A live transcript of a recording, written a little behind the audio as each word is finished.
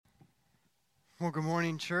Well, good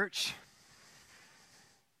morning, church.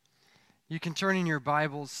 You can turn in your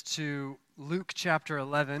Bibles to Luke chapter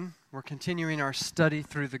 11. We're continuing our study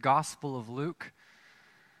through the Gospel of Luke.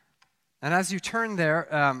 And as you turn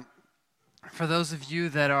there, for those of you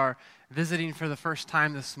that are visiting for the first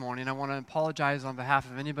time this morning, I want to apologize on behalf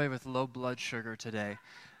of anybody with low blood sugar today.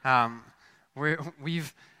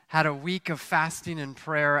 We've had a week of fasting and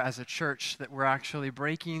prayer as a church that we're actually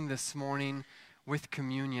breaking this morning with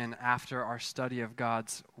communion after our study of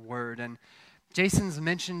God's Word. And Jason's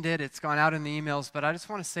mentioned it, it's gone out in the emails, but I just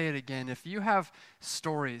want to say it again. If you have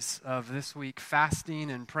stories of this week fasting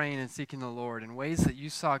and praying and seeking the Lord and ways that you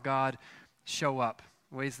saw God show up,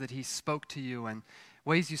 ways that He spoke to you, and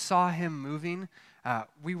ways you saw Him moving,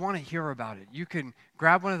 we want to hear about it. You can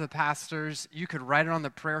grab one of the pastors, you could write it on the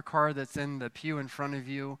prayer card that's in the pew in front of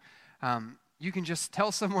you. You can just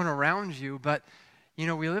tell someone around you, but you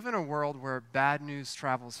know, we live in a world where bad news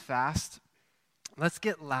travels fast. Let's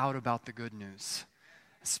get loud about the good news,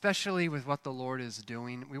 especially with what the Lord is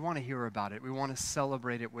doing. We want to hear about it. We want to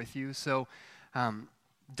celebrate it with you. So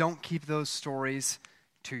don't keep those stories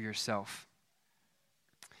to yourself.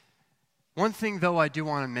 One thing, though, I do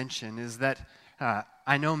want to mention is that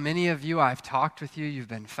I know many of you, I've talked with you, you've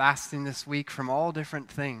been fasting this week from all different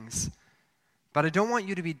things. But I don't want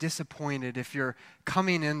you to be disappointed if you're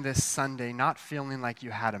coming in this Sunday not feeling like you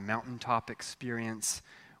had a mountaintop experience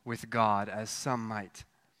with God, as some might.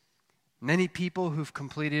 Many people who've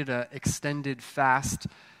completed an extended fast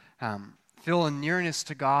feel a nearness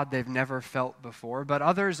to God they've never felt before, but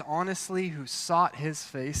others, honestly, who sought His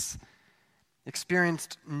face,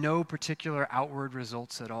 experienced no particular outward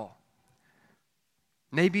results at all.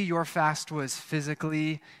 Maybe your fast was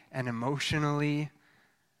physically and emotionally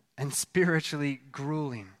and spiritually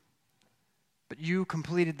grueling. But you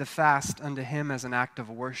completed the fast unto Him as an act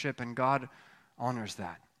of worship, and God honors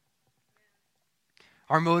that.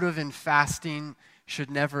 Our motive in fasting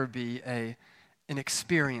should never be an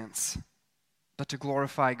experience, but to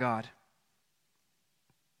glorify God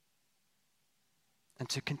and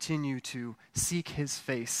to continue to seek His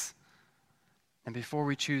face. And before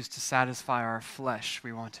we choose to satisfy our flesh,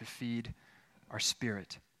 we want to feed our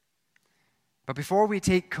spirit. But before we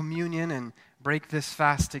take communion and break this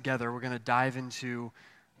fast together, we're going to dive into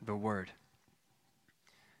the Word.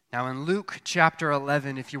 Now in Luke chapter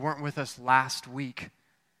 11, if you weren't with us last week,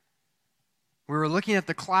 we were looking at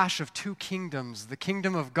the clash of two kingdoms, the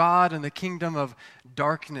kingdom of God and the kingdom of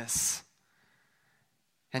darkness.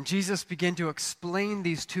 And Jesus began to explain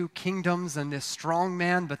these two kingdoms and this strong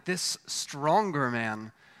man, but this stronger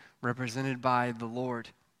man represented by the Lord.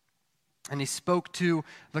 And He spoke to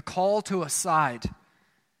the call to a side,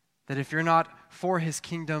 that if you're not for His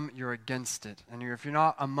kingdom, you're against it. And if you're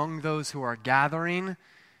not among those who are gathering,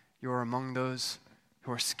 you're among those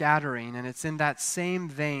who are scattering. And it's in that same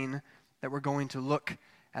vein that we're going to look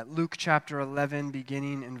at Luke chapter 11,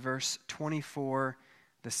 beginning in verse 24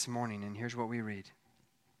 this morning. And here's what we read.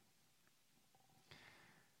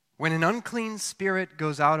 When an unclean spirit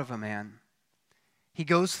goes out of a man, he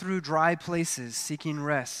goes through dry places seeking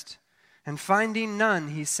rest. And finding none,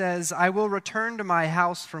 he says, I will return to my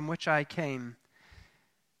house from which I came.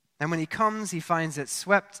 And when he comes, he finds it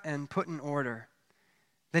swept and put in order.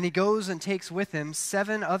 Then he goes and takes with him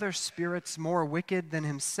 7 other spirits more wicked than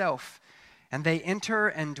himself. And they enter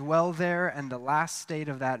and dwell there, and the last state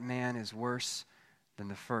of that man is worse than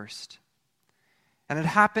the first. And it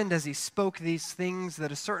happened as he spoke these things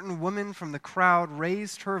that a certain woman from the crowd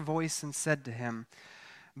raised her voice and said to him,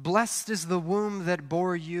 Blessed is the womb that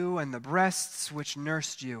bore you and the breasts which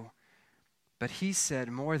nursed you. But he said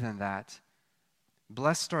more than that,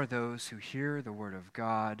 Blessed are those who hear the word of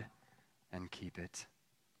God and keep it.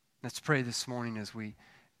 Let's pray this morning as we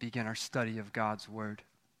begin our study of God's word.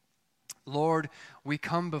 Lord, we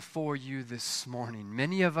come before you this morning.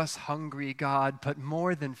 Many of us hungry, God, but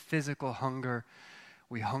more than physical hunger,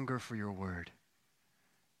 we hunger for your word.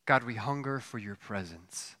 God, we hunger for your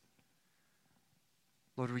presence.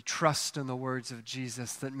 Lord, we trust in the words of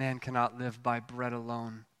Jesus that man cannot live by bread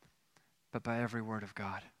alone, but by every word of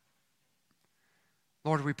God.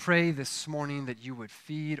 Lord, we pray this morning that you would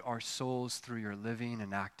feed our souls through your living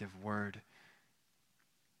and active word.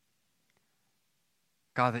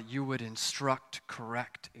 God, that you would instruct,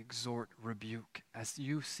 correct, exhort, rebuke as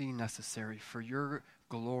you see necessary for your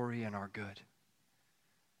glory and our good.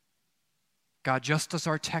 God, just as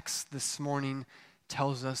our text this morning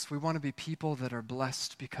tells us, we want to be people that are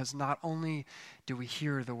blessed because not only do we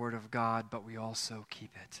hear the word of God, but we also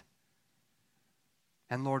keep it.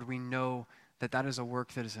 And Lord, we know that that is a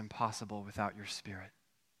work that is impossible without your Spirit.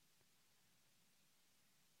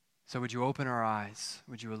 So would you open our eyes?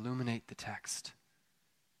 Would you illuminate the text?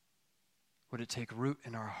 Would it take root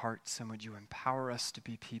in our hearts, and would you empower us to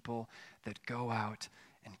be people that go out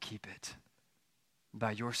and keep it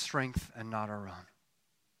by your strength and not our own?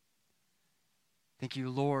 Thank you,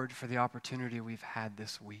 Lord, for the opportunity we've had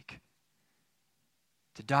this week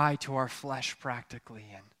to die to our flesh practically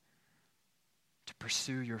and to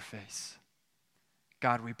pursue your face.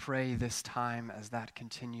 God, we pray this time as that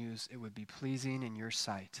continues, it would be pleasing in your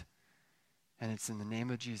sight. And it's in the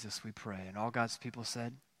name of Jesus we pray. And all God's people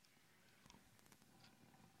said,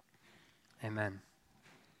 amen.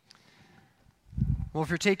 Well, if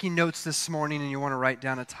you're taking notes this morning and you want to write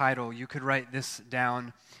down a title, you could write this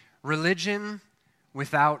down: Religion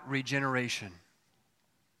Without Regeneration.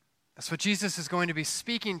 That's what Jesus is going to be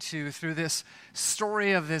speaking to through this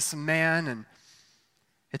story of this man, and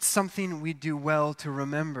it's something we do well to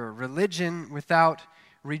remember. Religion without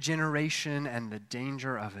regeneration and the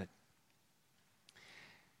danger of it.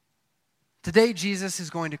 Today, Jesus is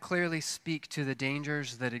going to clearly speak to the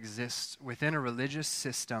dangers that exist within a religious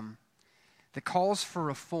system that calls for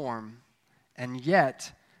reform and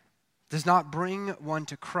yet does not bring one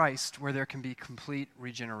to Christ where there can be complete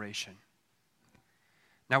regeneration.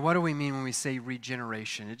 Now, what do we mean when we say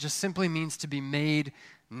regeneration? It just simply means to be made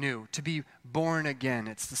new, to be born again.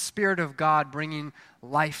 It's the Spirit of God bringing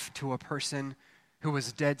life to a person who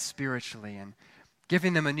was dead spiritually and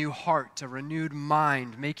giving them a new heart, a renewed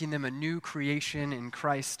mind, making them a new creation in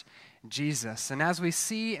Christ Jesus. And as we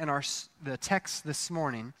see in the text this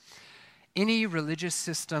morning, any religious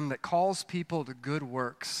system that calls people to good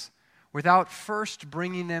works without first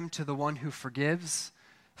bringing them to the one who forgives,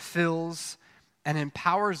 fills, and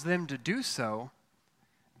empowers them to do so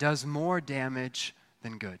does more damage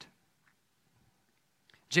than good.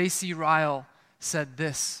 J.C. Ryle said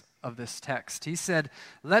this of this text. He said,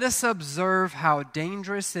 "Let us observe how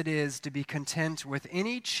dangerous it is to be content with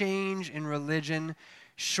any change in religion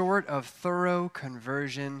short of thorough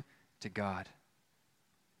conversion to God."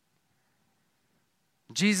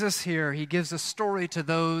 Jesus here, he gives a story to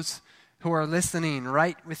those who are listening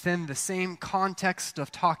right within the same context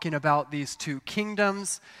of talking about these two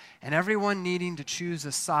kingdoms and everyone needing to choose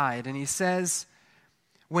a side. And he says,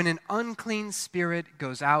 when an unclean spirit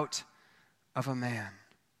goes out of a man.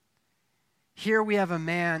 Here we have a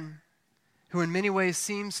man who in many ways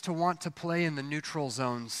seems to want to play in the neutral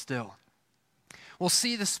zone still. We'll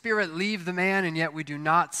see the Spirit leave the man, and yet we do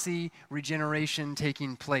not see regeneration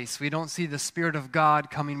taking place. We don't see the Spirit of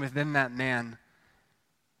God coming within that man.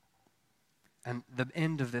 And the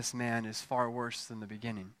end of this man is far worse than the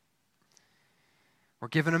beginning. We're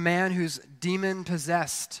given a man who's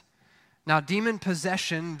demon-possessed. Now, demon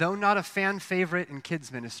possession, though not a fan favorite in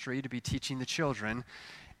kids' ministry to be teaching the children,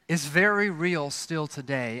 is very real still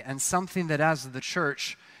today, and something that as the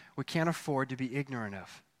church we can't afford to be ignorant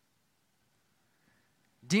of.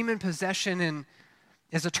 Demon possession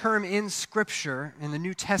is a term in Scripture, in the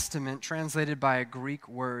New Testament, translated by a Greek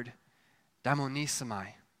word,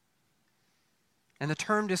 daimonisomai. And the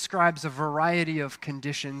term describes a variety of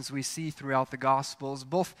conditions we see throughout the Gospels,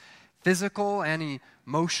 both physical and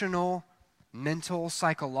emotional, mental,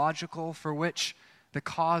 psychological, for which the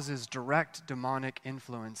cause is direct demonic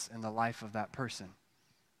influence in the life of that person.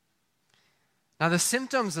 Now, the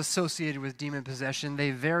symptoms associated with demon possession,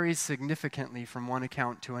 they vary significantly from one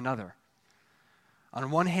account to another. On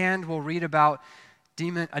one hand, we'll read about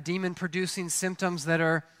a demon producing symptoms that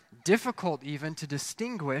are difficult even to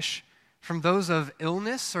distinguish from those of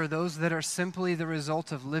illness or those that are simply the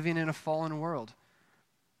result of living in a fallen world.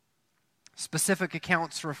 Specific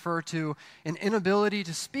accounts refer to an inability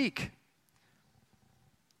to speak,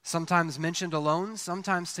 sometimes mentioned alone,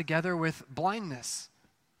 sometimes together with blindness.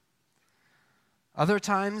 Other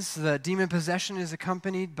times, the demon possession is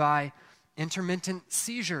accompanied by intermittent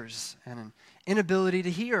seizures and an inability to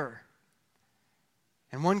hear.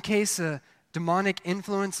 In one case, a demonic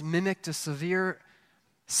influence mimicked a severe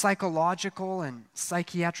psychological and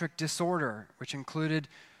psychiatric disorder, which included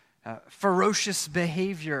ferocious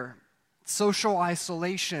behavior, social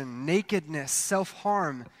isolation, nakedness,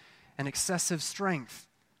 self-harm, and excessive strength.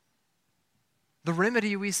 The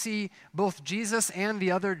remedy we see both Jesus and the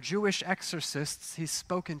other Jewish exorcists he's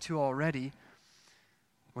spoken to already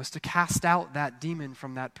was to cast out that demon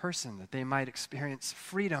from that person, that they might experience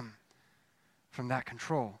freedom from that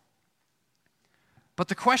control. But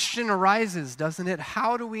the question arises, doesn't it?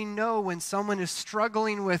 How do we know when someone is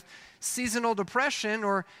struggling with seasonal depression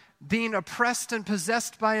or being oppressed and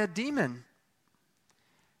possessed by a demon?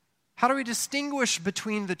 How do we distinguish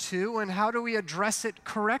between the two, and how do we address it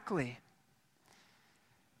correctly?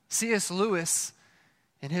 C.S. Lewis,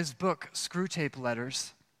 in his book, Screwtape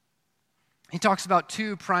Letters, He talks about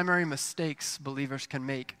two primary mistakes believers can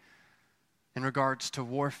make in regards to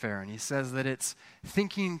warfare. And he says that it's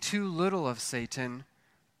thinking too little of Satan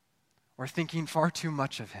or thinking far too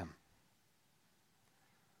much of him.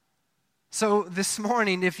 So this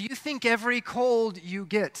morning, if you think every cold you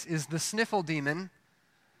get is the sniffle demon,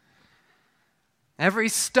 every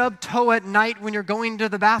stub toe at night when you're going to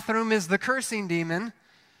the bathroom is the cursing demon,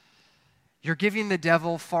 you're giving the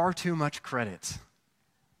devil far too much credit.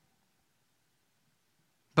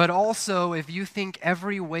 But also, if you think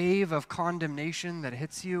every wave of condemnation that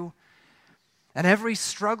hits you and every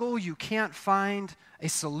struggle you can't find a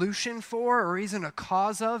solution for or even a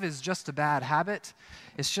cause of is just a bad habit,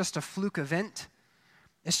 it's just a fluke event,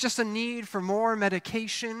 it's just a need for more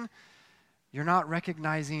medication, you're not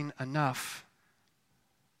recognizing enough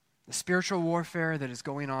the spiritual warfare that is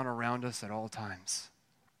going on around us at all times.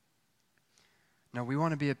 No, we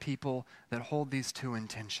want to be a people that hold these two in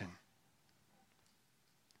tension.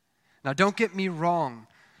 Now, don't get me wrong.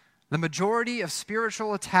 The majority of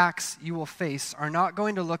spiritual attacks you will face are not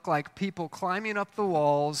going to look like people climbing up the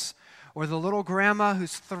walls or the little grandma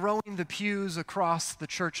who's throwing the pews across the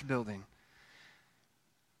church building.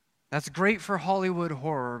 That's great for Hollywood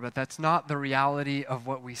horror, but that's not the reality of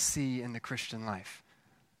what we see in the Christian life.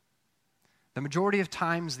 The majority of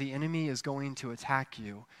times the enemy is going to attack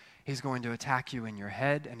you. He's going to attack you in your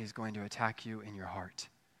head, and he's going to attack you in your heart.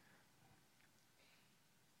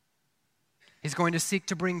 He's going to seek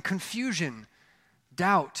to bring confusion,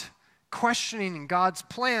 doubt, questioning God's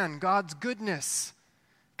plan, God's goodness,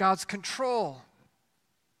 God's control,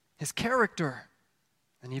 His character,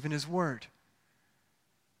 and even His word.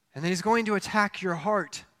 And then he's going to attack your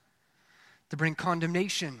heart to bring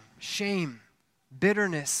condemnation, shame,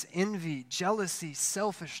 bitterness, envy, jealousy,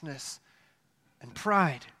 selfishness, and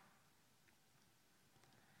pride.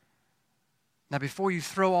 Now, before you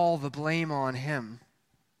throw all the blame on him,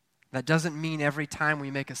 that doesn't mean every time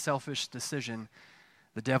we make a selfish decision,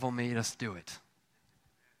 the devil made us do it.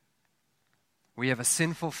 We have a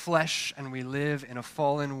sinful flesh and we live in a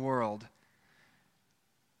fallen world.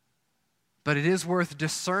 But it is worth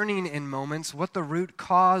discerning in moments what the root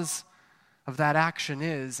cause of that action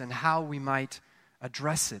is and how we might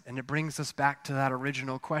address it. And it brings us back to that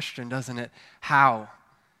original question, doesn't it? How?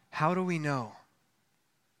 How do we know?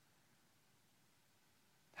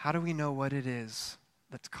 How do we know what it is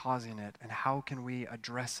that's causing it, and how can we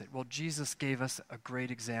address it? Well, Jesus gave us a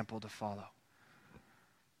great example to follow.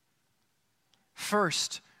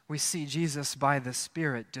 First, we see Jesus by the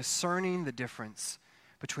Spirit discerning the difference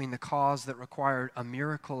between the cause that required a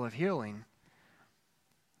miracle of healing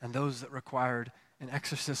and those that required an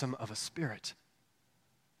exorcism of a spirit.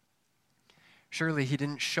 Surely he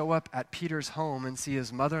didn't show up at Peter's home and see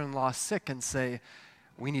his mother-in-law sick and say,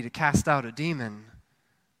 "We need to cast out a demon."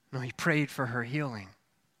 No, he prayed for her healing.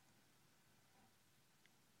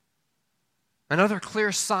 Another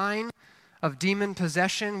clear sign of demon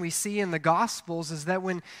possession we see in the Gospels is that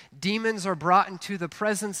when demons are brought into the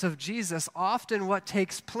presence of Jesus, often what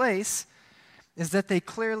takes place is that they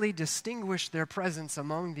clearly distinguish their presence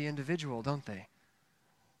among the individual, don't they?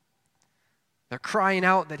 They're crying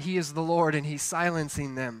out that he is the Lord and he's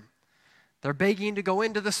silencing them. They're begging to go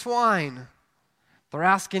into the swine. They're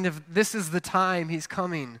asking if this is the time he's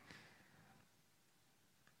coming.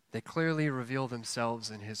 They clearly reveal themselves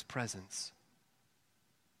in his presence.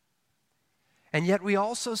 And yet we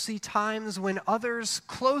also see times when others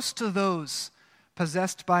close to those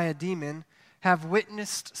possessed by a demon have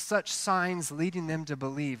witnessed such signs leading them to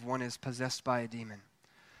believe one is possessed by a demon.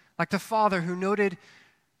 Like the father who noted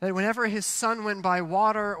that whenever his son went by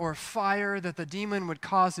water or fire, that the demon would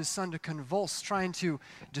cause his son to convulse, trying to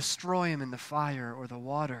destroy him in the fire or the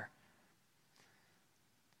water.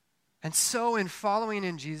 And so in following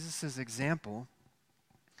in Jesus' example,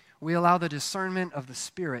 we allow the discernment of the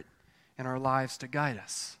Spirit in our lives to guide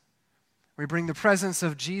us. We bring the presence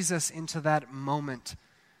of Jesus into that moment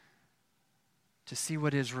to see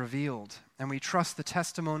what is revealed. And we trust the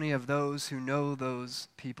testimony of those who know those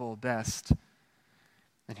people best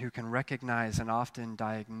and who can recognize and often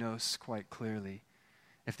diagnose quite clearly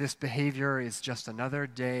if this behavior is just another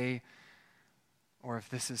day or if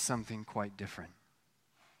this is something quite different.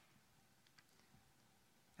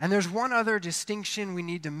 And there's one other distinction we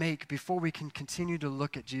need to make before we can continue to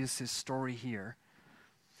look at Jesus' story here,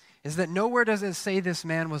 is that nowhere does it say this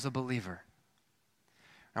man was a believer.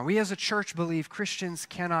 Now, we as a church believe Christians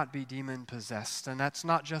cannot be demon-possessed, and that's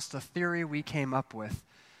not just a theory we came up with.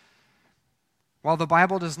 While the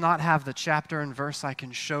Bible does not have the chapter and verse I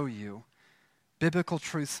can show you, biblical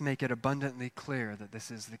truths make it abundantly clear that this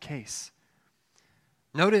is the case.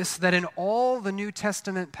 Notice that in all the New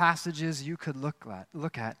Testament passages you could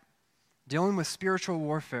look at dealing with spiritual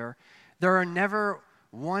warfare, there are never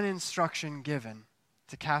one instruction given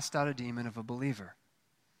to cast out a demon of a believer.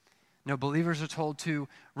 No, believers are told to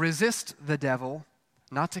resist the devil,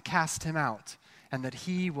 not to cast him out, and that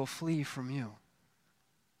he will flee from you.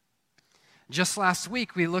 Just last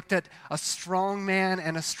week, we looked at a strong man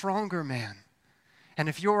and a stronger man. And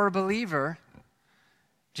if you're a believer,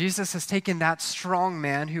 Jesus has taken that strong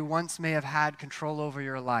man who once may have had control over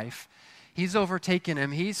your life. He's overtaken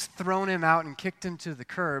him. He's thrown him out and kicked him to the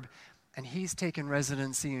curb, and he's taken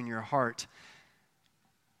residency in your heart.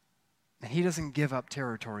 And he doesn't give up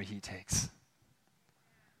territory he takes.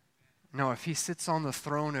 No, if he sits on the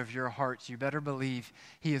throne of your heart, you better believe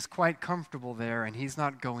he is quite comfortable there and he's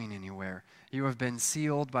not going anywhere. You have been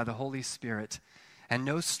sealed by the Holy Spirit, and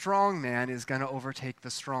no strong man is going to overtake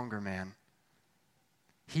the stronger man.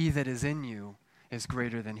 He that is in you is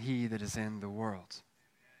greater than he that is in the world.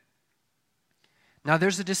 Now,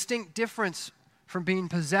 there's a distinct difference from being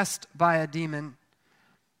possessed by a demon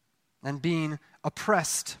and being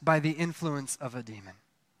oppressed by the influence of a demon.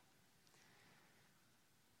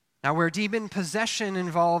 Now, where demon possession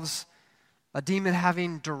involves a demon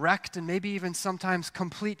having direct and maybe even sometimes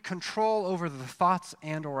complete control over the thoughts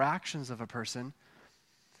and or actions of a person,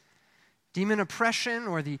 demon oppression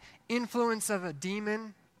or the influence of a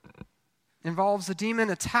demon involves a demon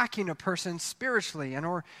attacking a person spiritually and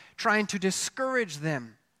or trying to discourage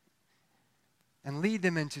them and lead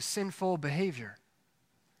them into sinful behavior.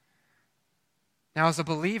 Now, as a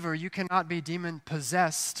believer, you cannot be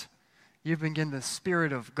demon-possessed. You've been given the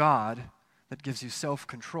Spirit of God that gives you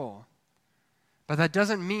self-control. But that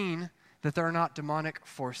doesn't mean that there are not demonic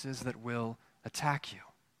forces that will attack you,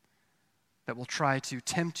 that will try to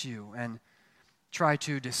tempt you and try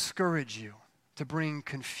to discourage you, to bring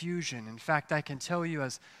confusion. In fact, I can tell you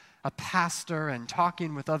as a pastor and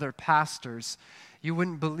talking with other pastors, you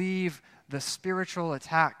wouldn't believe the spiritual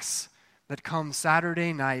attacks that come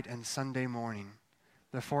Saturday night and Sunday morning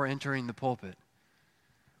before entering the pulpit.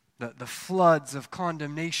 The floods of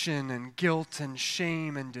condemnation and guilt and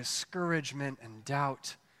shame and discouragement and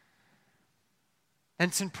doubt.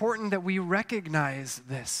 And it's important that we recognize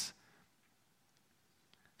this,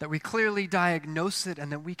 that we clearly diagnose it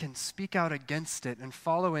and that we can speak out against it and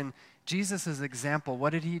follow in Jesus' example.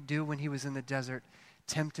 What did he do when he was in the desert,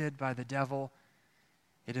 tempted by the devil?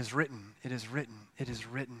 It is written, it is written, it is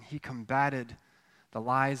written. He combated the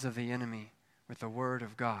lies of the enemy with the word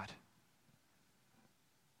of God.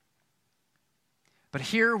 But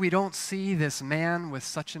here we don't see this man with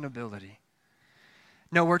such an ability.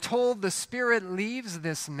 No, we're told the Spirit leaves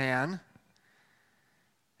this man,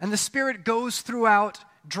 and the Spirit goes throughout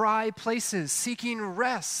dry places, seeking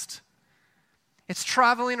rest. It's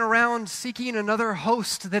traveling around seeking another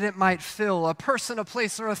host that it might fill, a person, a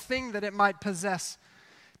place, or a thing that it might possess,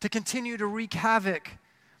 to continue to wreak havoc.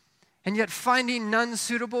 And yet finding none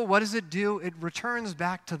suitable, what does it do? It returns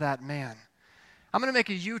back to that man. I'm going to make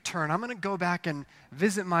a U-turn. I'm going to go back and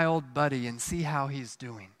visit my old buddy and see how he's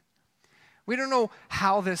doing. We don't know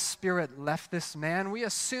how this spirit left this man. We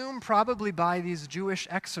assume probably by these Jewish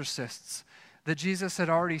exorcists that Jesus had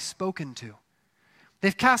already spoken to.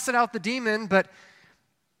 They've casted out the demon, but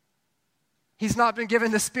he's not been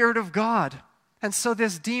given the Spirit of God. And so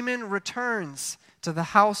this demon returns to the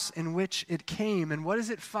house in which it came. And what does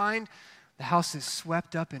it find? The house is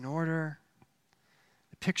swept up in order.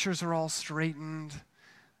 Pictures are all straightened.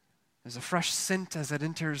 There's a fresh scent as it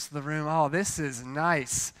enters the room. Oh, this is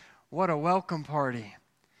nice. What a welcome party.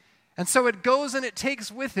 And so it goes and it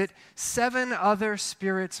takes with it 7 other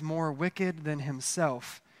spirits more wicked than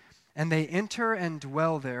himself. And they enter and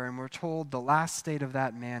dwell there, and we're told the last state of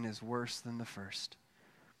that man is worse than the first.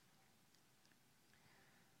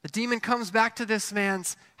 The demon comes back to this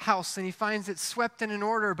man's house, and he finds it swept and in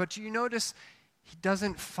order, but you notice he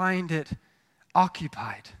doesn't find it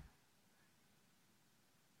occupied.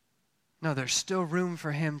 No, there's still room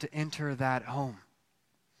for him to enter that home.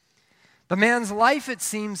 The man's life, it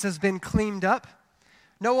seems, has been cleaned up.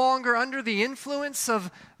 No longer under the influence of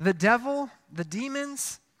the devil, the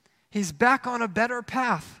demons. He's back on a better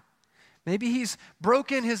path. Maybe he's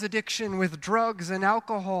broken his addiction with drugs and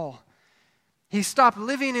alcohol. He stopped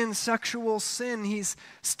living in sexual sin. He's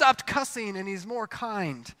stopped cussing and he's more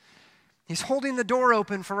kind. He's holding the door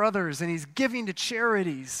open for others, and he's giving to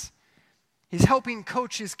charities. He's helping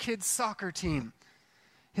coach his kids' soccer team.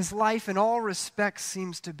 His life in all respects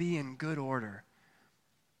seems to be in good order.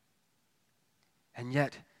 And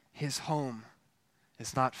yet, his home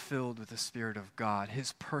is not filled with the Spirit of God.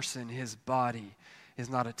 His person, his body, is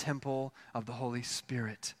not a temple of the Holy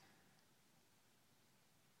Spirit.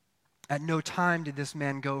 At no time did this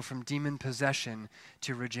man go from demon possession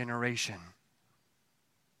to regeneration.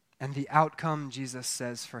 And the outcome, Jesus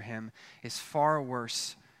says, for him is far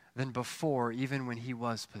worse than before, even when he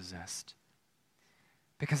was possessed.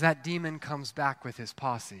 Because that demon comes back with his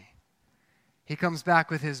posse. He comes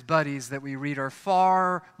back with his buddies that we read are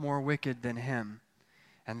far more wicked than him.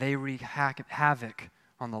 And they wreak havoc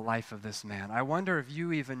on the life of this man. I wonder if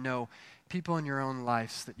you even know people in your own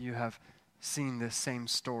lives that you have seen this same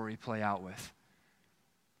story play out with.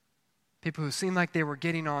 People who seemed like they were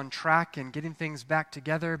getting on track and getting things back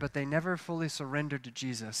together, but they never fully surrendered to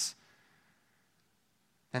Jesus.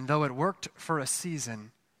 And though it worked for a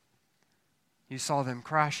season, you saw them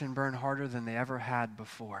crash and burn harder than they ever had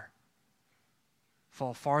before,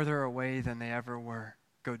 fall farther away than they ever were,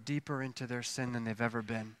 go deeper into their sin than they've ever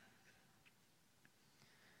been.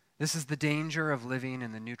 This is the danger of living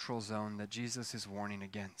in the neutral zone that Jesus is warning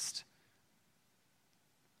against.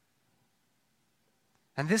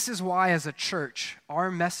 And this is why, as a church,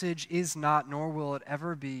 our message is not, nor will it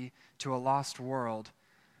ever be, to a lost world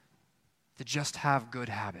to just have good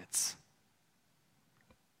habits.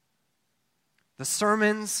 The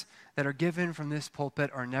sermons that are given from this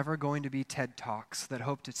pulpit are never going to be TED Talks that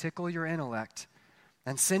hope to tickle your intellect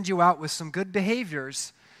and send you out with some good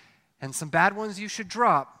behaviors and some bad ones you should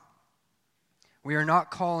drop. We are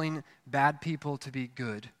not calling bad people to be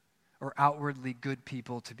good or outwardly good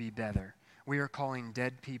people to be better. We are calling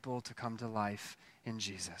dead people to come to life in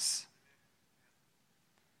Jesus.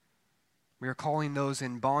 We are calling those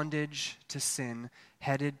in bondage to sin,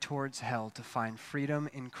 headed towards hell, to find freedom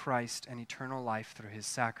in Christ and eternal life through his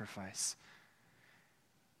sacrifice.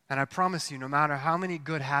 And I promise you, no matter how many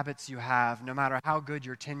good habits you have, no matter how good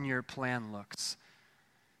your 10-year plan looks,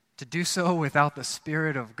 to do so without the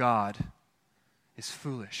Spirit of God is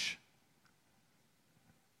foolish.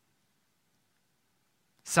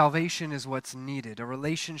 Salvation is what's needed, a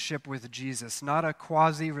relationship with Jesus, not a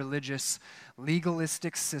quasi-religious,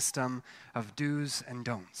 legalistic system of do's and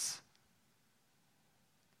don'ts.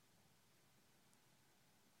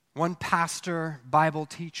 One pastor, Bible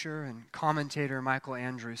teacher, and commentator, Michael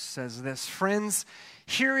Andrews, says this: "Friends,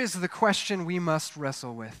 here is the question we must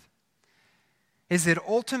wrestle with. Is it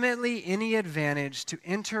ultimately any advantage to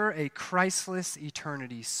enter a Christless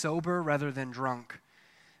eternity sober rather than drunk,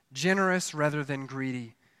 generous rather than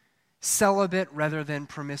greedy, celibate rather than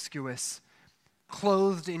promiscuous,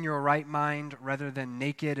 clothed in your right mind rather than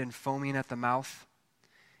naked and foaming at the mouth?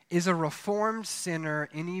 Is a reformed sinner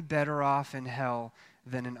any better off in hell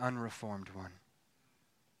than an unreformed one?"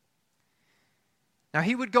 Now,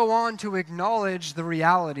 he would go on to acknowledge the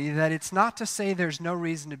reality that it's not to say there's no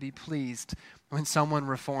reason to be pleased when someone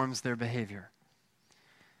reforms their behavior.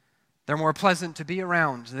 They're more pleasant to be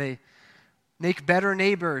around. They make better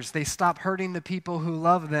neighbors. They stop hurting the people who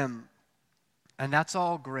love them. And that's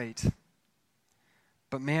all great.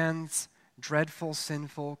 But man's dreadful,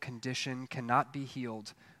 sinful condition cannot be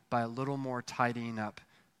healed by a little more tidying up.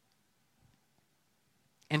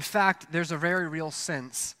 In fact, there's a very real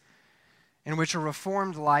sense in which a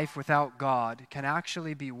reformed life without God can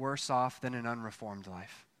actually be worse off than an unreformed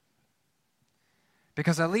life.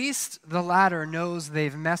 Because at least the latter knows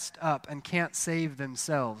they've messed up and can't save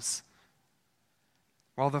themselves,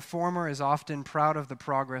 while the former is often proud of the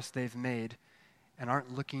progress they've made and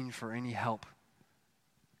aren't looking for any help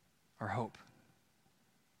or hope.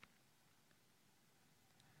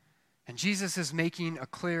 And Jesus is making a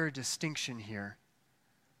clear distinction here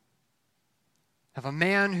of a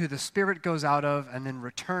man who the Spirit goes out of and then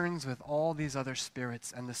returns with all these other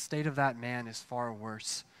spirits, and the state of that man is far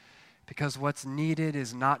worse. Because what's needed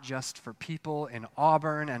is not just for people in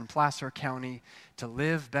Auburn and Placer County to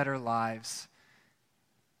live better lives,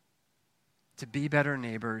 to be better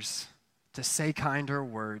neighbors, to say kinder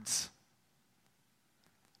words.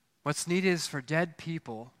 What's needed is for dead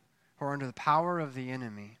people who are under the power of the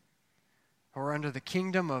enemy, who are under the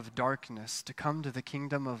kingdom of darkness, to come to the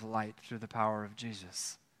kingdom of light through the power of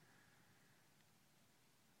Jesus.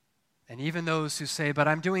 And even those who say, "But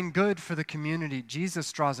I'm doing good for the community,"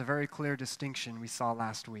 Jesus draws a very clear distinction we saw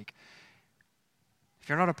last week. If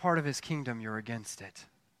you're not a part of his kingdom, you're against it.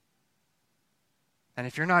 And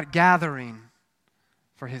if you're not gathering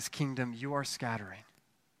for his kingdom, you are scattering.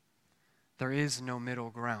 There is no middle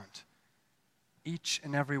ground. Each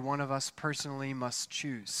and every one of us personally must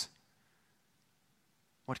choose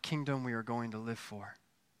what kingdom we are going to live for,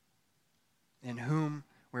 in whom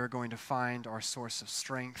we are going to find our source of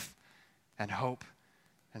strength and hope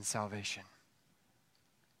and salvation.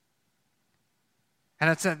 And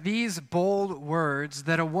it's at these bold words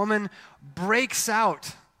that a woman breaks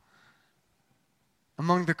out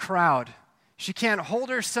among the crowd. She can't hold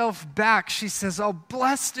herself back. She says, "Oh,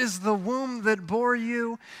 blessed is the womb that bore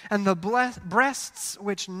you and the breasts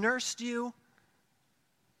which nursed you."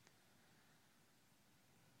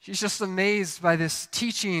 She's just amazed by this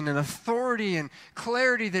teaching and authority and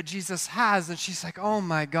clarity that Jesus has. And she's like, "Oh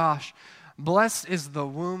my gosh, blessed is the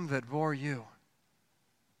womb that bore you."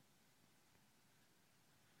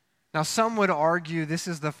 Now, some would argue this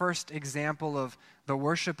is the first example of the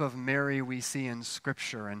worship of Mary we see in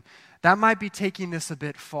Scripture. And that might be taking this a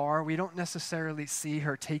bit far. We don't necessarily see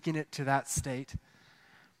her taking it to that state.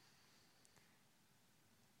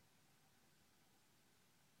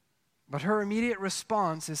 But her immediate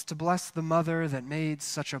response is to bless the mother that made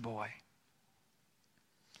such a boy.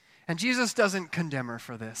 And Jesus doesn't condemn her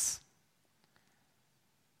for this.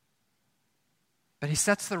 But he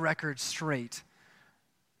sets the record straight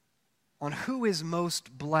on who is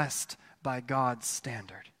most blessed by God's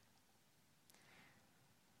standard.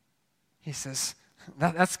 He says,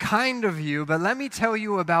 that's kind of you, but let me tell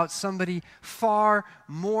you about somebody far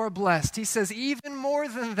more blessed. He says, even more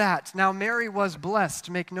than that. Now, Mary was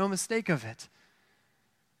blessed, make no mistake of it.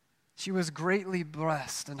 She was greatly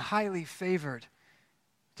blessed and highly favored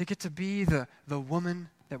to get to be the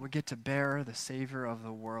woman that would get to bear the Savior of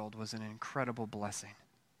the world was an incredible blessing.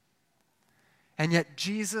 And yet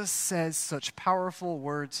Jesus says such powerful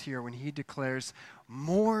words here when he declares,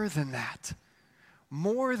 more than that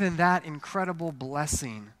incredible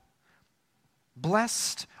blessing.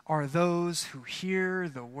 Blessed are those who hear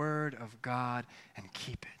the word of God and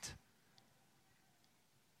keep it.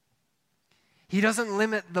 He doesn't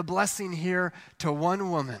limit the blessing here to one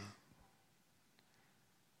woman.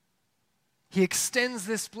 He extends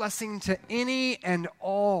this blessing to any and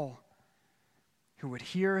all who would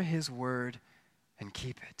hear his word and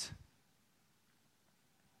keep it.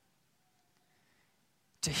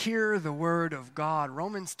 To hear the word of God.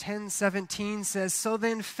 Romans 10:17 says, "So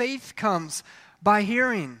then faith comes by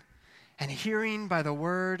hearing, and hearing by the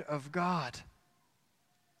word of God."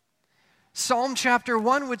 Psalm chapter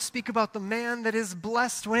 1 would speak about the man that is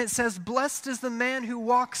blessed when it says, "Blessed is the man who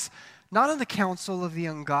walks not in the counsel of the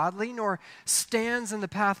ungodly, nor stands in the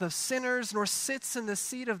path of sinners, nor sits in the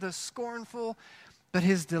seat of the scornful, but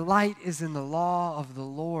his delight is in the law of the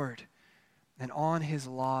Lord, and on his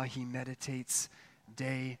law he meditates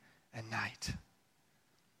day and night."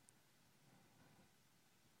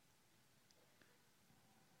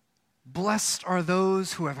 Blessed are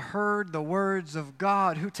those who have heard the words of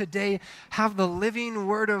God, who today have the living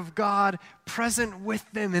word of God present with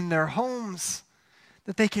them in their homes,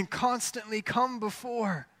 that they can constantly come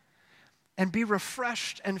before and be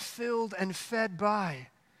refreshed and filled and fed by.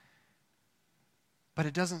 But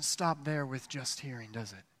it doesn't stop there with just hearing,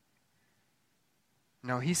 does it?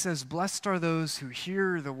 No, he says, blessed are those who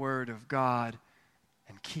hear the word of God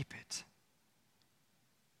and keep it.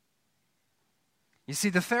 You see,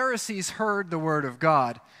 the Pharisees heard the word of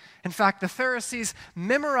God. In fact, the Pharisees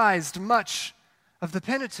memorized much of the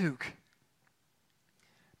Pentateuch.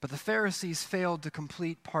 But the Pharisees failed to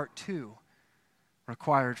complete part 2,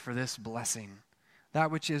 required for this blessing. That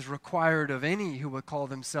which is required of any who would call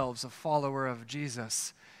themselves a follower of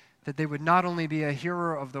Jesus, that they would not only be a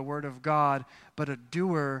hearer of the word of God, but a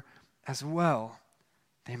doer as well.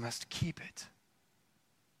 They must keep it.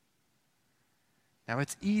 Now,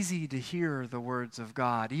 it's easy to hear the words of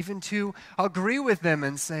God, even to agree with them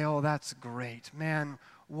and say, oh, that's great. Man,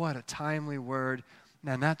 what a timely word.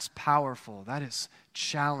 Man, that's powerful. That is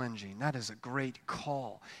challenging. That is a great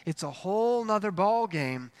call. It's a whole nother ball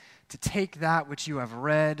game to take that which you have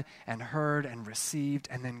read and heard and received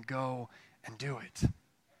and then go and do it.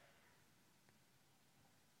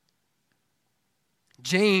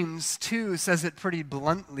 James 2 says it pretty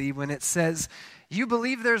bluntly when it says, you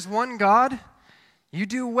believe there's one God? You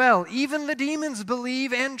do well. Even the demons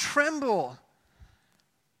believe and tremble.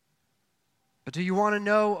 But do you want to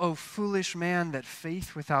know, O foolish man, that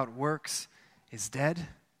faith without works is dead?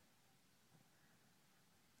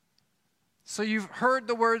 So you've heard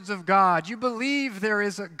the words of God. You believe there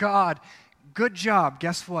is a God. Good job.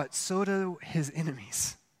 Guess what? So do his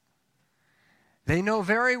enemies. They know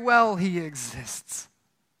very well he exists.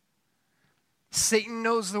 Satan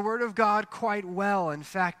knows the word of God quite well. In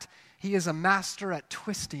fact, he is a master at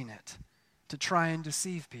twisting it to try and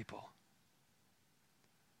deceive people.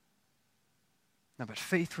 No, but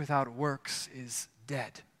faith without works is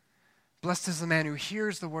dead. Blessed is the man who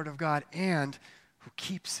hears the word of God and who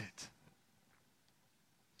keeps it.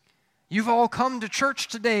 You've all come to church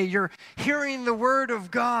today. You're hearing the word of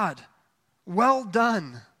God. Well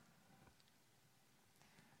done.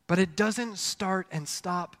 But it doesn't start and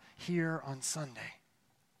stop here on Sunday.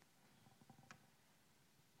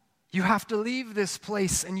 You have to leave this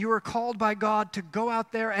place, and you are called by God to go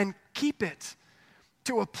out there and keep it,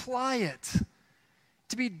 to apply it,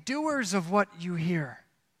 to be doers of what you hear,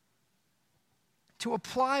 to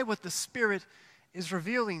apply what the Spirit is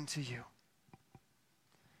revealing to you.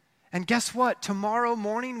 And guess what? Tomorrow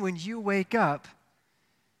morning when you wake up,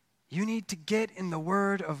 you need to get in the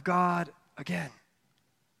Word of God again.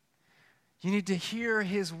 You need to hear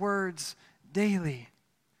His words daily.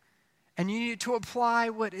 And you need to apply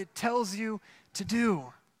what it tells you to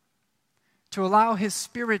do, to allow His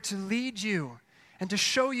Spirit to lead you and to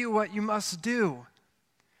show you what you must do.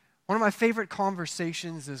 One of my favorite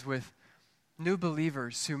conversations is with new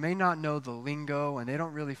believers who may not know the lingo and they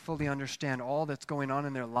don't really fully understand all that's going on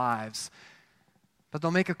in their lives. But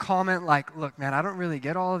they'll make a comment like, look, man, I don't really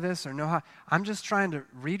get all of this or know how. I'm just trying to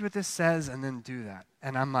read what this says and then do that.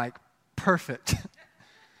 And I'm like, perfect.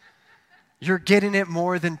 You're getting it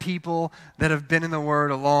more than people that have been in the Word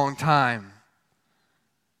a long time.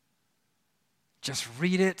 Just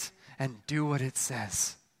read it and do what it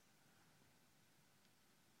says.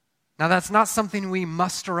 Now, that's not something we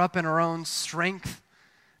muster up in our own strength.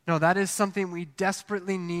 No, that is something we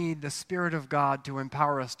desperately need the Spirit of God to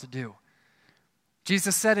empower us to do.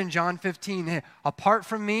 Jesus said in John 15, hey, apart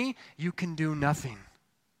from me, you can do nothing.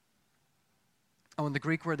 Oh, and the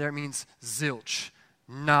Greek word there means zilch,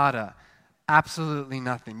 nada. Absolutely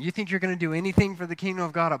nothing. You think you're going to do anything for the kingdom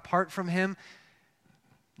of God apart from Him?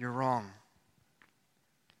 You're wrong.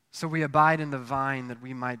 So we abide in the vine that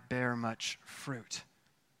we might bear much fruit.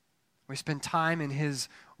 We spend time in His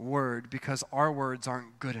Word because our words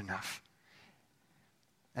aren't good enough.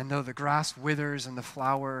 And though the grass withers and the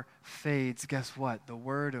flower fades, guess what? The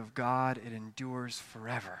Word of God, it endures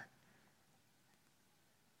forever.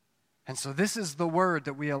 And so this is the Word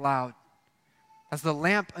that we allow as the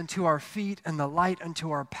lamp unto our feet and the light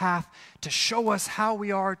unto our path to show us how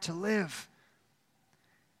we are to live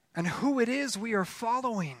and who it is we are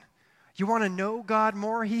following. You want to know God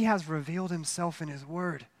more? He has revealed Himself in His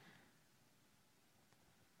Word.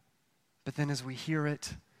 But then as we hear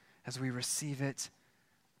it, as we receive it,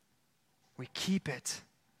 we keep it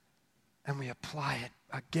and we apply it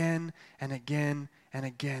again and again and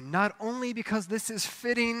again. Not only because this is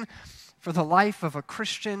fitting for the life of a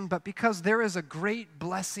Christian, but because there is a great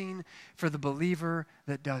blessing for the believer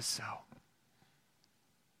that does so.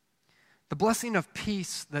 The blessing of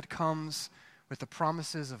peace that comes with the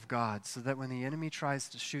promises of God, so that when the enemy tries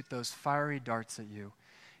to shoot those fiery darts at you,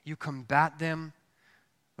 you combat them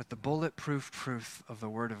with the bulletproof truth of the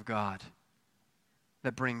Word of God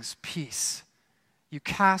that brings peace. You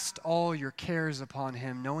cast all your cares upon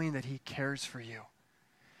Him, knowing that He cares for you.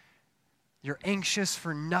 You're anxious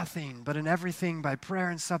for nothing, but in everything by prayer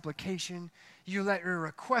and supplication, you let your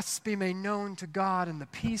requests be made known to God, and the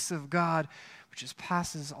peace of God, which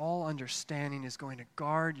passes all understanding, is going to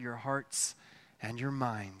guard your hearts and your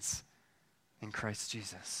minds in Christ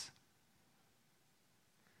Jesus.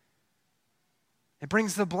 It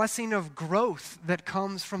brings the blessing of growth that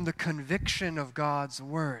comes from the conviction of God's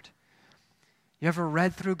Word. You ever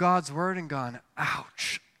read through God's Word and gone,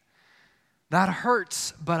 ouch, that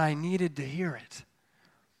hurts, but I needed to hear it.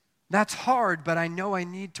 That's hard, but I know I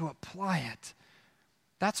need to apply it.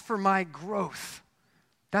 That's for my growth.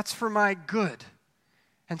 That's for my good.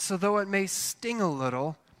 And so though it may sting a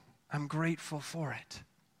little, I'm grateful for it.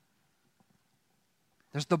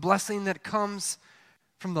 There's the blessing that comes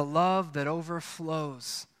from the love that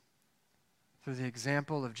overflows through the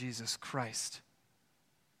example of Jesus Christ,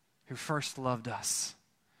 who first loved us.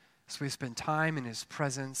 As we spend time in His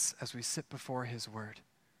presence, as we sit before His Word.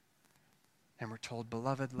 And we're told,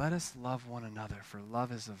 beloved, let us love one another, for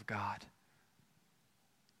love is of God.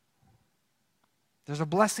 There's a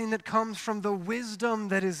blessing that comes from the wisdom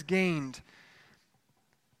that is gained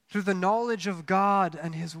through the knowledge of God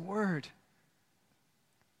and His Word.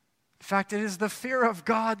 In fact, it is the fear of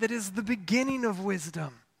God that is the beginning of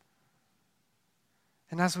wisdom.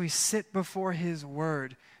 And as we sit before His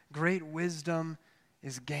Word, great wisdom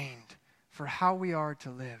is gained for how we are to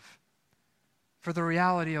live, for the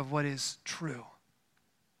reality of what is true.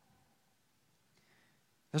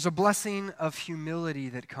 There's a blessing of humility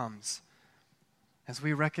that comes as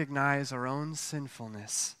we recognize our own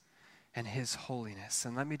sinfulness and His holiness.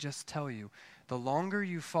 And let me just tell you, the longer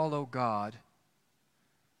you follow God,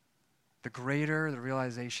 the greater the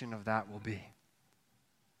realization of that will be.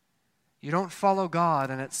 You don't follow God,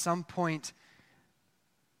 and at some point,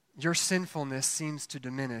 your sinfulness seems to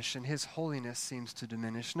diminish and His holiness seems to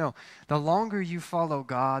diminish. No, the longer you follow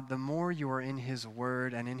God, the more you are in His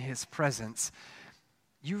Word and in His presence,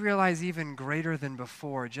 you realize even greater than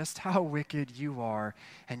before just how wicked you are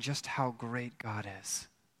and just how great God is.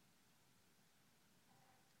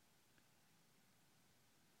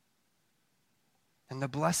 and the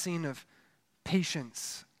blessing of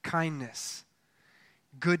patience, kindness,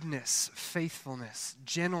 goodness, faithfulness,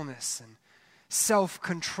 gentleness, and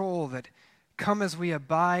self-control that come as we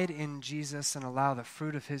abide in Jesus and allow the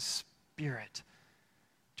fruit of his Spirit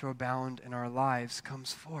to abound in our lives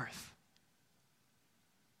comes forth.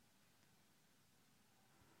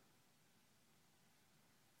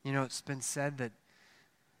 You know, it's been said that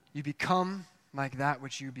you become like that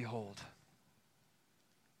which you behold.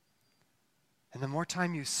 And the more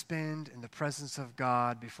time you spend in the presence of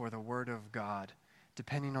God before the Word of God,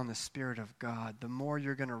 depending on the Spirit of God, the more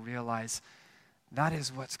you're going to realize that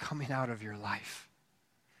is what's coming out of your life.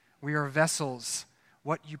 We are vessels.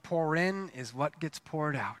 What you pour in is what gets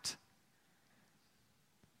poured out.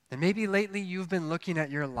 And maybe lately you've been looking at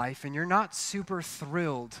your life and you're not super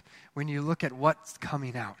thrilled when you look at what's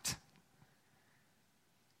coming out.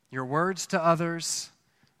 Your words to others,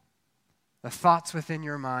 the thoughts within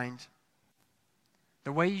your mind,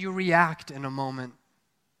 the way you react in a moment,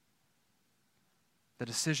 the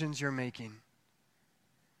decisions you're making.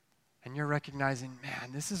 And you're recognizing,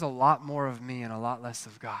 man, this is a lot more of me and a lot less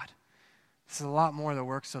of God. This is a lot more the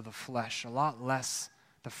works of the flesh, a lot less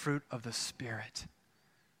the fruit of the Spirit.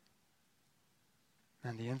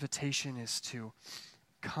 And the invitation is to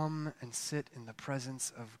come and sit in the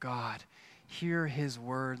presence of God. Hear his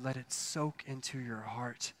word. Let it soak into your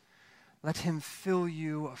heart. Let him fill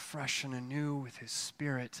you afresh and anew with his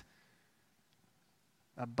Spirit.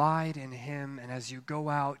 Abide in him, and as you go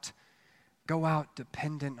out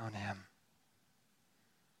dependent on him.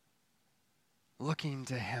 Looking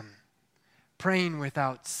to him. Praying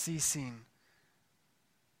without ceasing.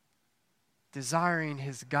 Desiring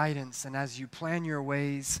his guidance, and as you plan your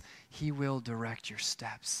ways, he will direct your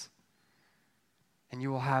steps. And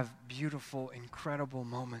you will have beautiful, incredible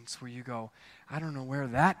moments where you go, I don't know where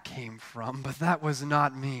that came from, but that was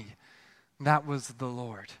not me. That was the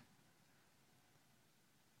Lord.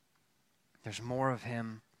 There's more of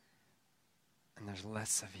him, and there's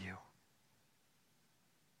less of you.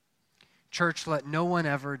 Church, let no one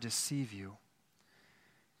ever deceive you.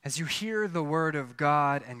 As you hear the word of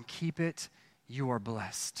God and keep it, you are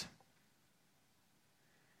blessed.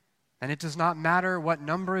 And it does not matter what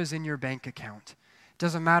number is in your bank account. It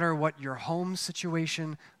doesn't matter what your home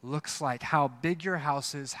situation looks like, how big your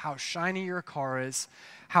house is, how shiny your car is,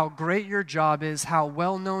 how great your job is, how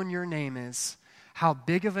well known your name is, how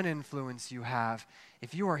big of an influence you have.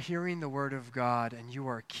 If you are hearing the word of God and you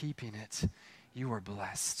are keeping it, you are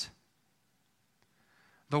blessed.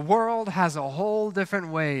 The world has a whole different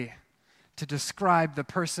way to describe the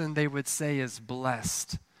person they would say is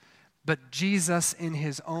blessed. But Jesus, in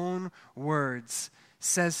his own words,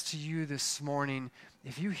 says to you this morning,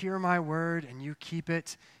 if you hear my word and you keep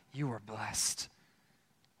it, you are blessed.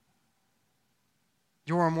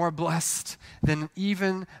 You are more blessed than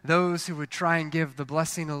even those who would try and give the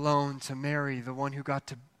blessing alone to Mary, the one who got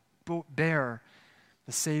to bear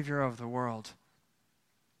the Savior of the world.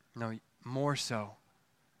 No, more so.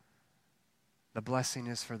 The blessing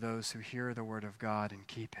is for those who hear the word of God and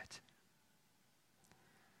keep it.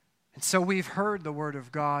 And so we've heard the word of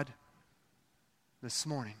God this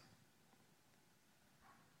morning.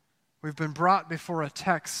 We've been brought before a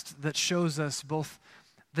text that shows us both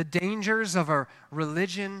the dangers of a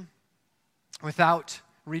religion without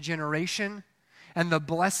regeneration and the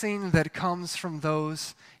blessing that comes from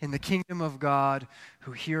those in the kingdom of God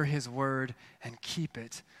who hear his word and keep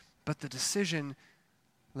it. But the decision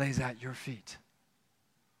lays at your feet.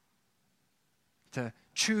 To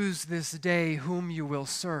choose this day whom you will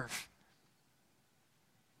serve.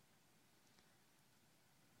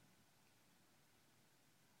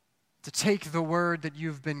 To take the word that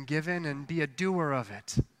you've been given and be a doer of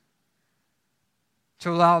it. To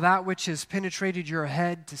allow that which has penetrated your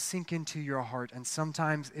head to sink into your heart. And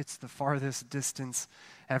sometimes it's the farthest distance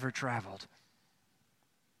ever traveled.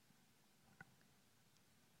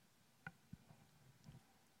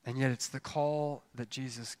 And yet it's the call that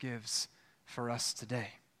Jesus gives for us today.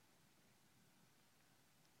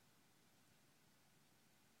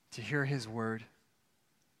 To hear his word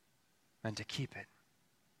and to keep it.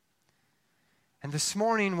 And this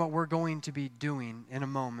morning, what we're going to be doing in a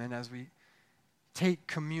moment as we take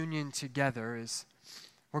communion together is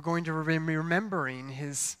we're going to be remembering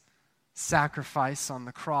his sacrifice on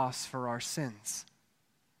the cross for our sins.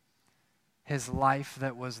 His life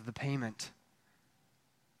that was the payment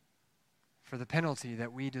for the penalty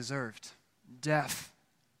that we deserved, death.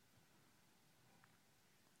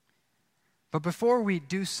 But before we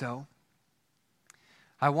do so,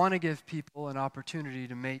 I want to give people an opportunity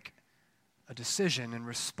to make a decision and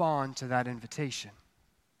respond to that invitation.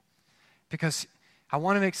 Because I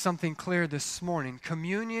want to make something clear this morning.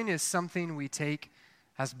 Communion is something we take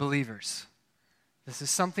as believers. This is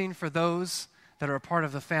something for those that are a part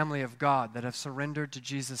of the family of God, that have surrendered to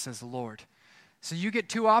Jesus as Lord. So you get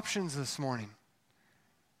two options this morning,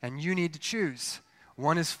 and you need to choose.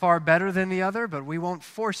 One is far better than the other, but we won't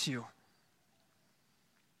force you.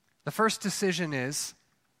 The first decision is,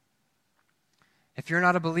 if you're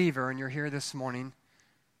not a believer and you're here this morning,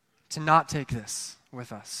 to not take this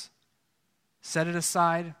with us. Set it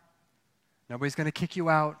aside. Nobody's going to kick you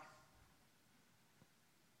out.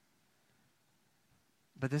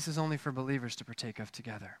 But this is only for believers to partake of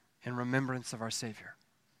together in remembrance of our Savior.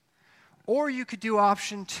 Or you could do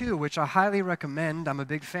option 2, which I highly recommend. I'm a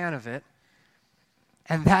big fan of it.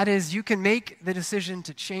 And that is, you can make the decision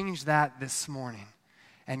to change that this morning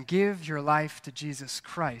and give your life to Jesus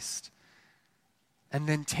Christ. And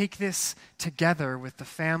then take this together with the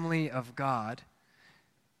family of God,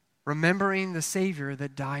 remembering the Savior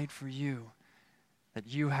that died for you, that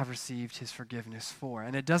you have received his forgiveness for.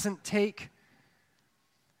 And it doesn't take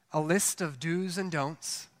a list of do's and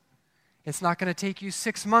don'ts. It's not going to take you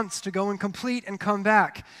 6 months to go and complete and come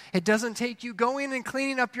back. It doesn't take you going and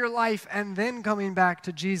cleaning up your life and then coming back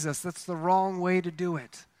to Jesus. That's the wrong way to do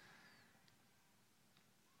it.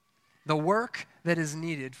 The work that is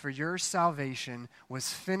needed for your salvation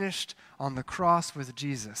was finished on the cross with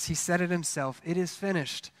Jesus. He said it himself, "It is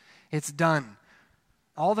finished. It's done.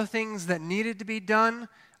 All the things that needed to be done,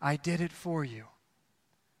 I did it for you."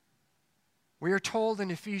 We are told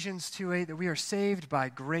in Ephesians 2:8 that we are saved by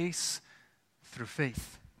grace through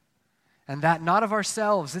faith. And that not of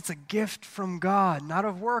ourselves, it's a gift from God, not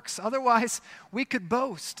of works. Otherwise, we could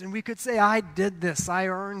boast and we could say, "I did this, I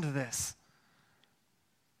earned this."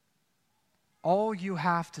 All you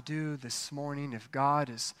have to do this morning, if God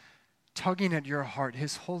is tugging at your heart,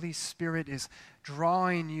 his Holy Spirit is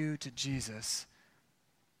drawing you to Jesus,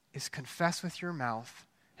 is confess with your mouth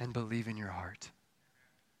and believe in your heart.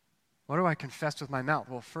 What do I confess with my mouth?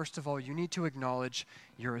 Well, first of all, you need to acknowledge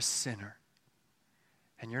you're a sinner.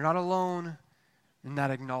 And you're not alone in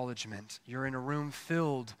that acknowledgement. You're in a room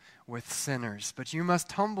filled with sinners. But you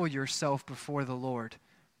must humble yourself before the Lord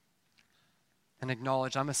and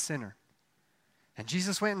acknowledge, I'm a sinner. And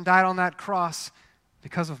Jesus went and died on that cross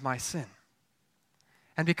because of my sin.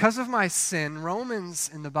 And because of my sin, Romans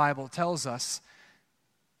in the Bible tells us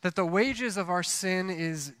that the wages of our sin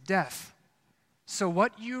is death. So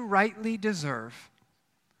what you rightly deserve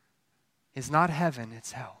is not heaven,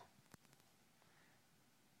 it's hell.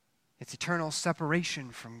 It's eternal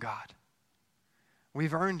separation from God.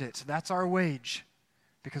 We've earned it. That's our wage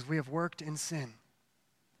because we have worked in sin.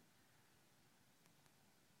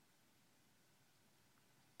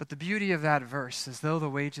 But the beauty of that verse is, though the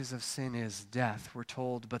wages of sin is death, we're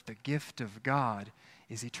told, but the gift of God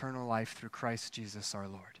is eternal life through Christ Jesus our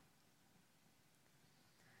Lord.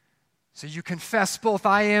 So you confess both,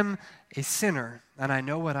 I am a sinner, and I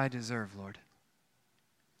know what I deserve, Lord.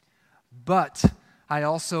 But I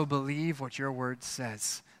also believe what your word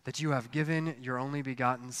says, that you have given your only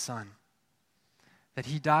begotten Son, that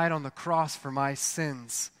he died on the cross for my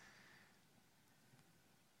sins,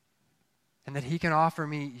 and that he can offer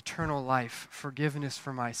me eternal life, forgiveness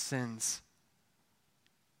for my sins.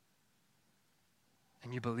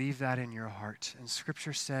 And you believe that in your heart. And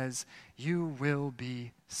Scripture says you will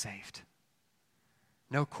be saved.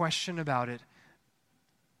 No question about it.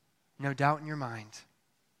 No doubt in your mind.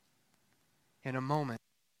 In a moment,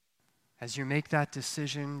 as you make that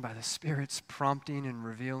decision by the Spirit's prompting and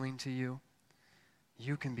revealing to you,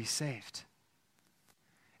 you can be saved.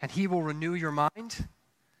 And he will renew your mind.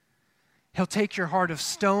 He'll take your heart of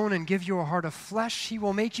stone and give you a heart of flesh. He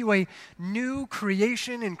will make you a new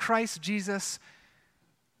creation in Christ Jesus,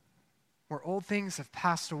 where old things have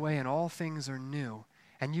passed away and all things are new.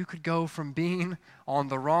 And you could go from being on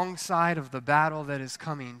the wrong side of the battle that is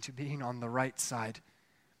coming to being on the right side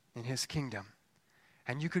in his kingdom.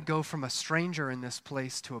 And you could go from a stranger in this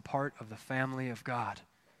place to a part of the family of God.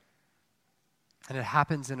 And it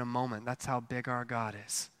happens in a moment. That's how big our God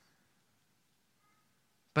is.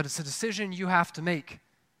 But it's a decision you have to make.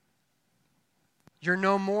 You're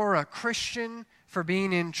no more a Christian for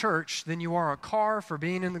being in church than you are a car for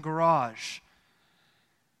being in the garage.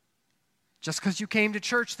 Just because you came to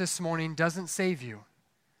church this morning doesn't save you.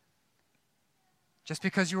 Just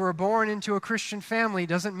because you were born into a Christian family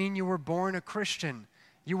doesn't mean you were born a Christian.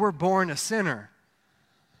 You were born a sinner.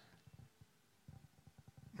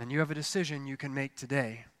 And you have a decision you can make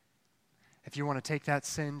today if you want to take that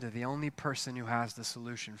sin to the only person who has the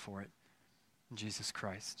solution for it, Jesus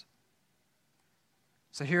Christ.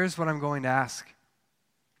 So here's what I'm going to ask.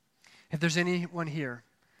 If there's anyone here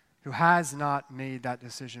who has not made that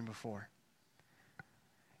decision before.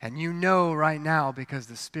 And you know right now, because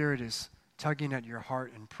the Spirit is tugging at your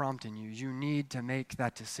heart and prompting you, you need to make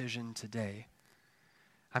that decision today.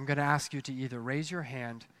 I'm going to ask you to either raise your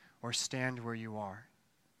hand or stand where you are.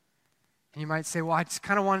 And you might say, well, I just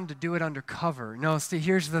kind of wanted to do it undercover. No, see,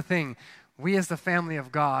 here's the thing. We as the family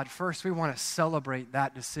of God, first, we want to celebrate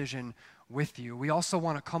that decision with you. We also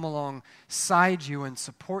want to come alongside you and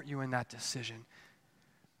support you in that decision.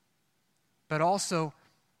 But also,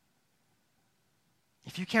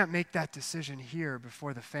 if you can't make that decision here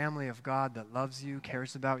before the family of God that loves you,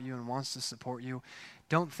 cares about you, and wants to support you,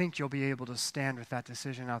 don't think you'll be able to stand with that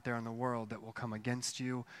decision out there in the world that will come against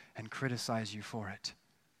you and criticize you for it.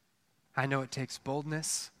 I know it takes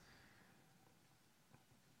boldness.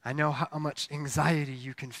 I know how much anxiety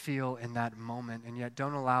you can feel in that moment, and yet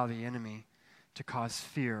don't allow the enemy to cause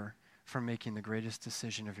fear from making the greatest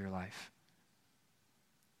decision of your life.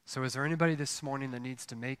 So is there anybody this morning that needs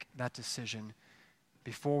to make that decision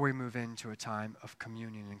before we move into a time of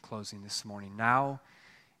communion and closing this morning? Now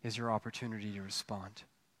is your opportunity to respond.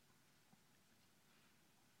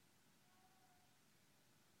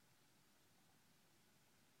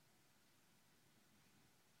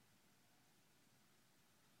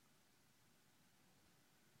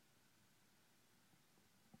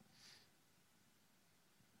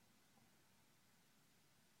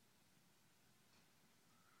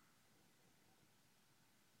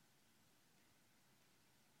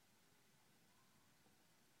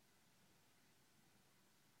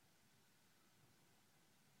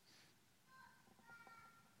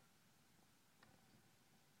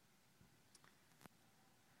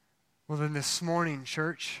 Well, then this morning,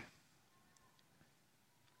 church,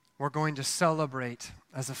 we're going to celebrate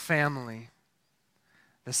as a family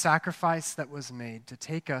the sacrifice that was made to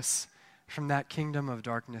take us from that kingdom of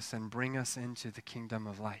darkness and bring us into the kingdom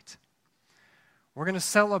of light. We're going to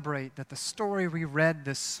celebrate that the story we read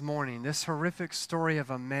this morning, this horrific story of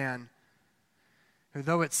a man who,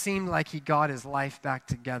 though it seemed like he got his life back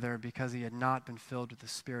together because he had not been filled with the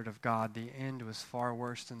Spirit of God, the end was far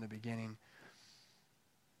worse than the beginning.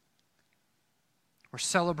 We're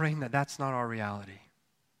celebrating that that's not our reality,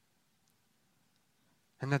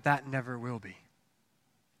 and that never will be.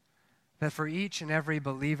 That for each and every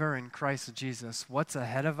believer in Christ Jesus, what's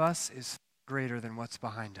ahead of us is greater than what's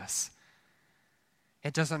behind us.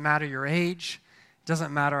 It doesn't matter your age. It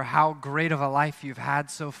doesn't matter how great of a life you've had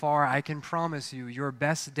so far. I can promise you, your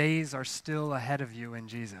best days are still ahead of you in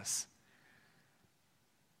Jesus.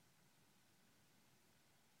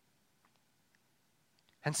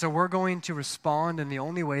 And so we're going to respond in the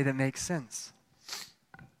only way that makes sense.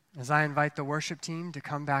 As I invite the worship team to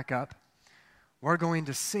come back up, we're going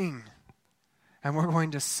to sing, and we're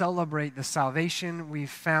going to celebrate the salvation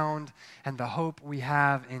we've found and the hope we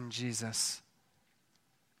have in Jesus.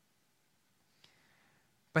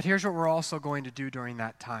 But here's what we're also going to do during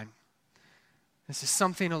that time. This is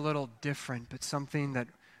something a little different, but something that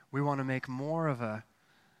we want to make more of a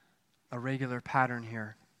regular pattern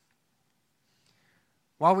here.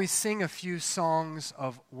 While we sing a few songs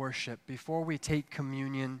of worship before we take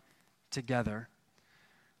communion together,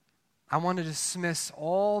 I want to dismiss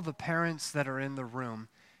all the parents that are in the room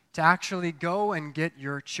to actually go and get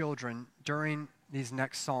your children during these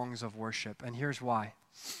next songs of worship. And here's why.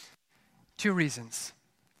 2 reasons.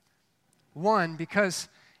 One, because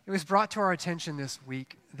it was brought to our attention this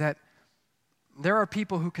week that there are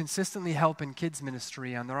people who consistently help in kids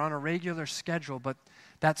ministry, and they're on a regular schedule, but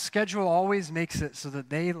that schedule always makes it so that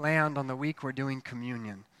they land on the week we're doing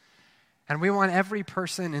communion. And we want every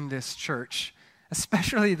person in this church,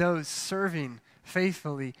 especially those serving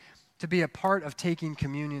faithfully, to be a part of taking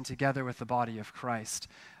communion together with the body of Christ.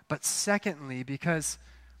 But secondly, because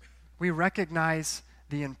we recognize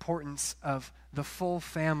the importance of the full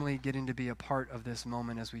family getting to be a part of this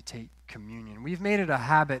moment as we take communion. We've made it a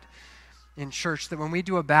habit in church that when we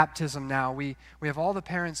do a baptism now, we have all the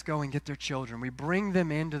parents go and get their children. We bring them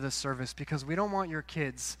into the service because we don't want your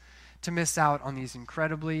kids to miss out on these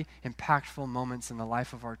incredibly impactful moments in the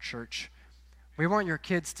life of our church. We want your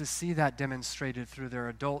kids to see that demonstrated through their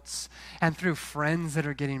adults and through friends that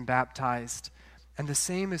are getting baptized. And the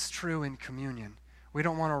same is true in communion. We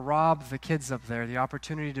don't want to rob the kids up there the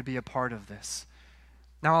opportunity to be a part of this.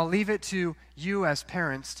 Now, I'll leave it to you as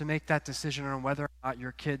parents to make that decision on whether or not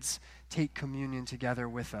your kids take communion together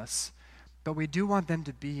with us. But we do want them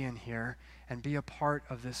to be in here and be a part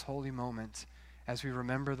of this holy moment as we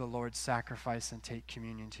remember the Lord's sacrifice and take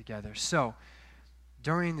communion together. So,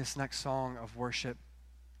 during this next song of worship,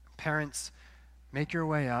 parents, make your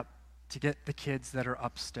way up to get the kids that are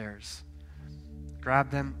upstairs.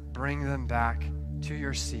 Grab them, bring them back, to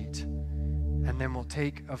your seat, and then we'll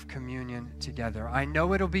take of communion together. I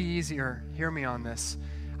know it'll be easier. Hear me on this.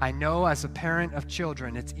 I know as a parent of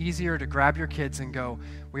children, it's easier to grab your kids and go,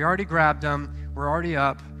 we already grabbed them, we're already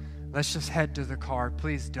up, let's just head to the car.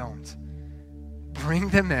 Please don't. Bring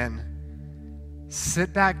them in.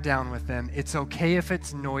 Sit back down with them. It's okay if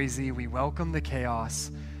it's noisy. We welcome the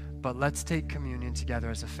chaos, but let's take communion together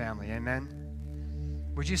as a family. Amen?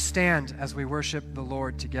 Would you stand as we worship the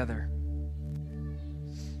Lord together?